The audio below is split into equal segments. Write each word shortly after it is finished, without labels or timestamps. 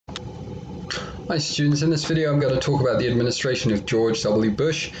Hi students, in this video I'm going to talk about the administration of George W.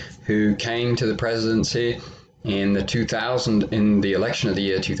 Bush, who came to the presidency in the election of the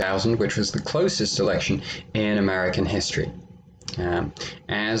year 2000, which was the closest election in American history.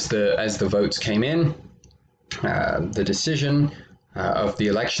 As the votes came in, the decision of the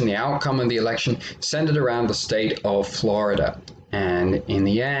election, the outcome of the election, centered around the state of Florida. And in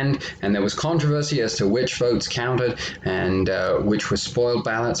the end, and there was controversy as to which votes counted and which were spoiled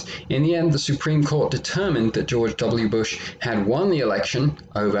ballots. In the end, the Supreme Court determined that George W. Bush had won the election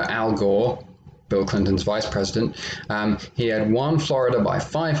over Al Gore, Bill Clinton's vice president. He had won Florida by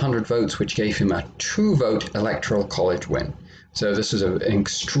 500 votes, which gave him a 2-vote electoral college win. So this was an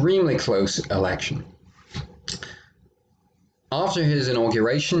extremely close election. After his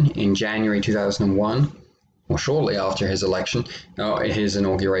inauguration in January 2001, or shortly after his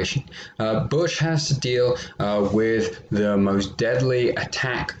inauguration, Bush has to deal with the most deadly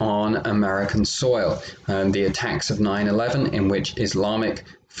attack on American soil, the attacks of 9/11, in which Islamic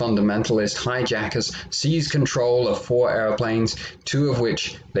fundamentalist hijackers seized control of 4 airplanes, 2 of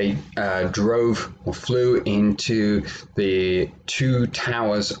which they drove or flew into the 2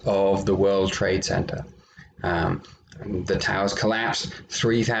 towers of the World Trade Center. The towers collapsed,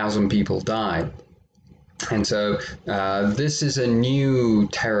 3,000 people died. And so this is a new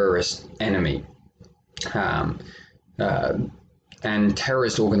terrorist enemy. And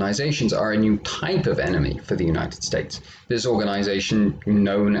terrorist organizations are a new type of enemy for the United States. This organization,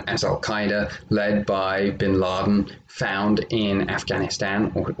 known as Al-Qaeda, led by bin Laden, found in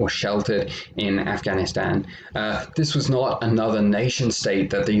Afghanistan or sheltered in Afghanistan. This was not another nation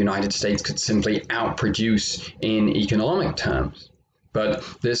state that the United States could simply outproduce in economic terms. But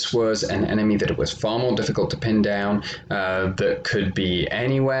this was an enemy that it was far more difficult to pin down, that could be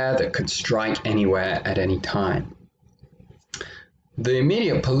anywhere, that could strike anywhere at any time. The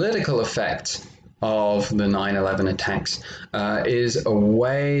immediate political effect of the 9/11 attacks is a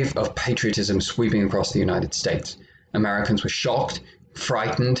wave of patriotism sweeping across the United States. Americans were shocked,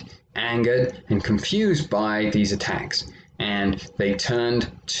 frightened, angered, and confused by these attacks. And they turned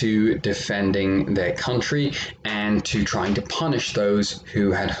to defending their country and to trying to punish those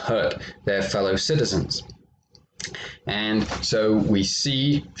who had hurt their fellow citizens. And so we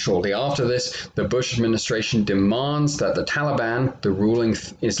see, shortly after this, the Bush administration demands that the Taliban, the ruling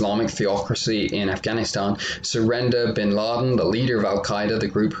Islamic theocracy in Afghanistan, surrender bin Laden, the leader of Al-Qaeda, the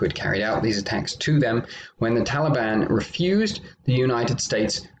group who had carried out these attacks, to them. When the Taliban refused, the United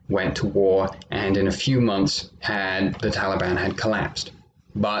States went to war, and in a few months the Taliban had collapsed.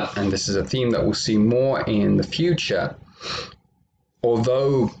 But, and this is a theme that we'll see more in the future,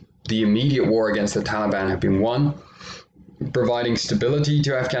 although the immediate war against the Taliban had been won, providing stability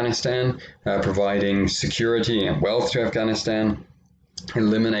to Afghanistan, providing security and wealth to Afghanistan,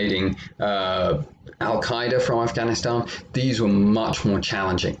 eliminating Al-Qaeda from Afghanistan, these were much more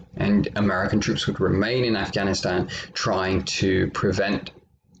challenging, and American troops would remain in Afghanistan trying to prevent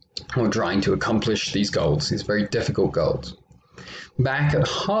or trying to accomplish these goals, these very difficult goals. Back at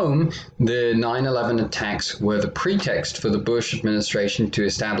home, the 9/11 attacks were the pretext for the Bush administration to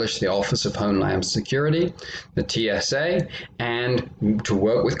establish the Office of Homeland Security, the TSA, and to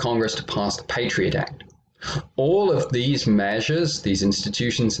work with Congress to pass the Patriot Act. All of these measures, these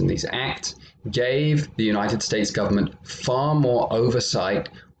institutions and these acts, gave the United States government far more oversight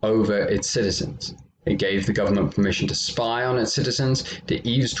over its citizens. It gave the government permission to spy on its citizens, to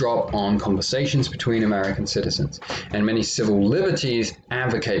eavesdrop on conversations between American citizens, and many civil liberties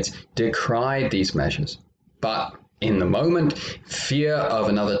advocates decried these measures. But in the moment, fear of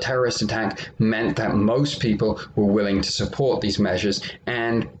another terrorist attack meant that most people were willing to support these measures,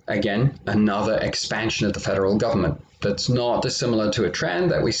 and again, another expansion of the federal government. That's not dissimilar to a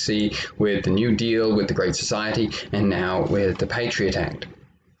trend that we see with the New Deal, with the Great Society, and now with the Patriot Act.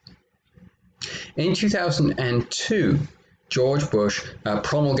 In 2002, George Bush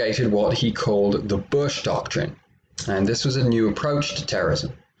promulgated what he called the Bush Doctrine, and this was a new approach to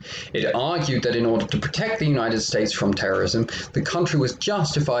terrorism. It argued that in order to protect the United States from terrorism, the country was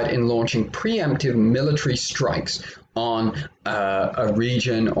justified in launching preemptive military strikes on a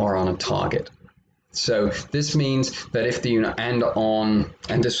region or on a target. So this means that if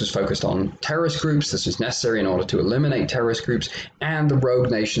and this was focused on terrorist groups, this was necessary in order to eliminate terrorist groups and the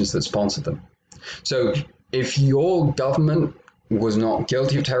rogue nations that sponsored them. So if your government was not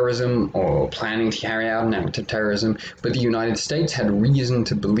guilty of terrorism or planning to carry out an act of terrorism, but the United States had reason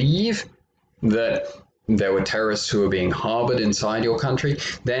to believe that there were terrorists who were being harbored inside your country,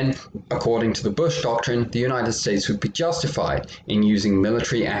 then, according to the Bush Doctrine, the United States would be justified in using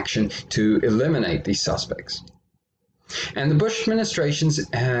military action to eliminate these suspects. And the Bush administration's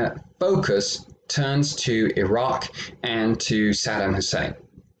focus turns to Iraq and to Saddam Hussein.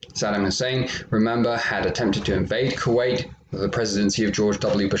 Saddam Hussein, remember, had attempted to invade Kuwait with the presidency of George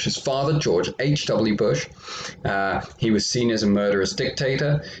W. Bush's father, George H.W. Bush. He was seen as a murderous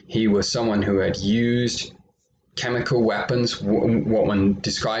dictator. He was someone who had used chemical weapons, what one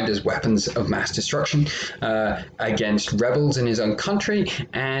described as weapons of mass destruction, against rebels in his own country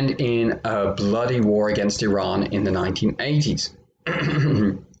and in a bloody war against Iran in the 1980s.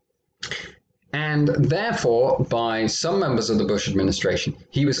 And therefore, by some members of the Bush administration,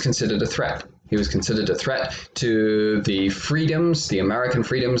 he was considered a threat. He was considered a threat to the freedoms, the American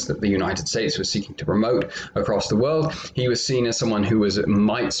freedoms that the United States was seeking to promote across the world. He was seen as someone who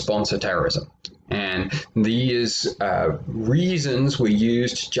might sponsor terrorism. And these reasons were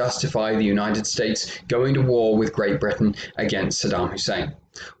used to justify the United States going to war with Great Britain against Saddam Hussein.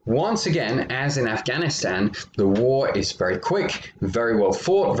 Once again, as in Afghanistan, the war is very quick, very well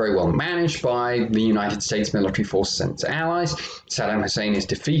fought, very well managed by the United States military forces and its allies. Saddam Hussein is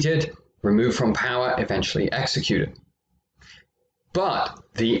defeated, removed from power, eventually executed. But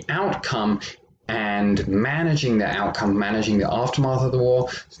the outcome and managing the outcome, managing the aftermath of the war,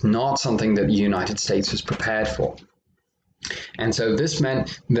 is not something that the United States was prepared for. And so this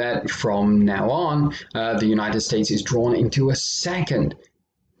meant that from now on, the United States is drawn into a second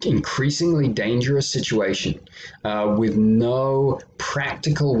increasingly dangerous situation with no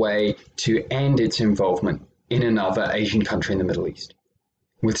practical way to end its involvement in another Asian country in the Middle East.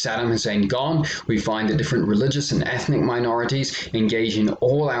 With Saddam Hussein gone, we find that different religious and ethnic minorities engage in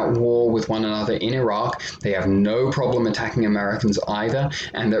all-out war with one another in Iraq. They have no problem attacking Americans either,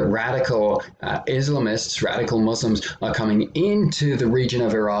 and that radical Islamists, radical Muslims, are coming into the region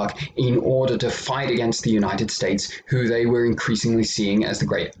of Iraq in order to fight against the United States, who they were increasingly seeing as the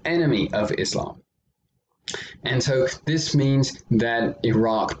great enemy of Islam. And so this means that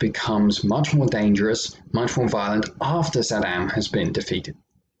Iraq becomes much more dangerous, much more violent after Saddam has been defeated.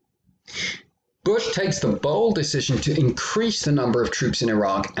 Bush takes the bold decision to increase the number of troops in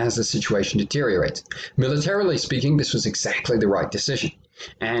Iraq as the situation deteriorates. Militarily speaking, this was exactly the right decision,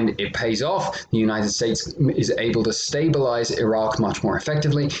 and it pays off. The United States is able to stabilize Iraq much more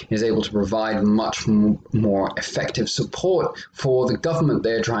effectively, is able to provide much more effective support for the government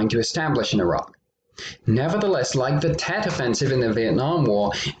they're trying to establish in Iraq. Nevertheless, like the Tet Offensive in the Vietnam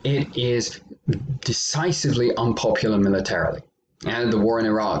War, it is decisively unpopular militarily. And the war in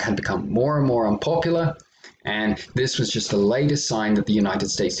Iraq had become more and more unpopular, and this was just the latest sign that the United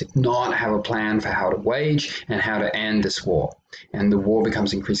States did not have a plan for how to wage and how to end this war. And the war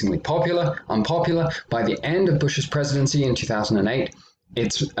becomes increasingly unpopular. By the end of Bush's presidency in 2008,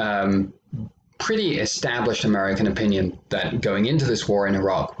 it's pretty established American opinion that going into this war in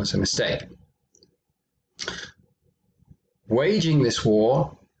Iraq was a mistake. Waging this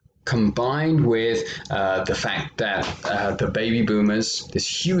war, combined with the fact that the baby boomers,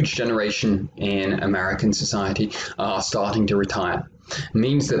 this huge generation in American society, are starting to retire,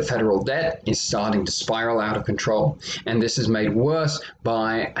 means that federal debt is starting to spiral out of control. And this is made worse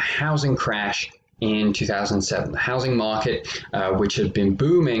by a housing crash in 2007. The housing market, which had been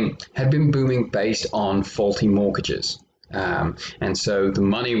booming based on faulty mortgages. And so the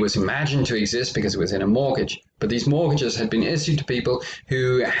money was imagined to exist because it was in a mortgage. But these mortgages had been issued to people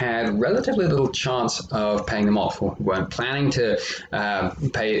who had relatively little chance of paying them off, or who weren't planning to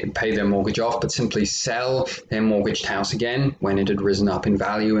pay their mortgage off, but simply sell their mortgaged house again when it had risen up in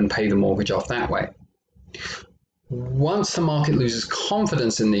value and pay the mortgage off that way. Once the market loses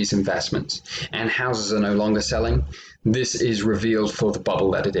confidence in these investments and houses are no longer selling, this is revealed for the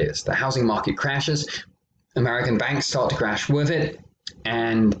bubble that it is. The housing market crashes, American banks start to crash with it,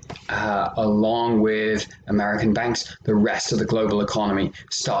 and along with American banks, the rest of the global economy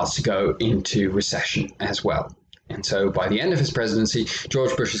starts to go into recession as well. And so by the end of his presidency,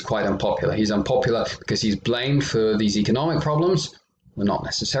 George Bush is quite unpopular. He's unpopular because he's blamed for these economic problems, well, not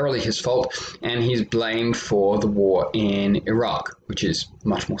necessarily his fault, and he's blamed for the war in Iraq, which is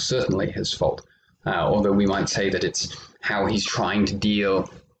much more certainly his fault, although we might say that it's how he's trying to deal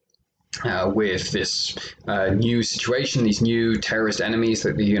with this new situation, these new terrorist enemies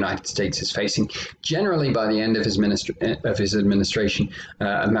that the United States is facing. Generally, by the end of his administration,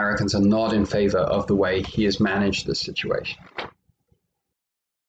 Americans are not in favor of the way he has managed this situation.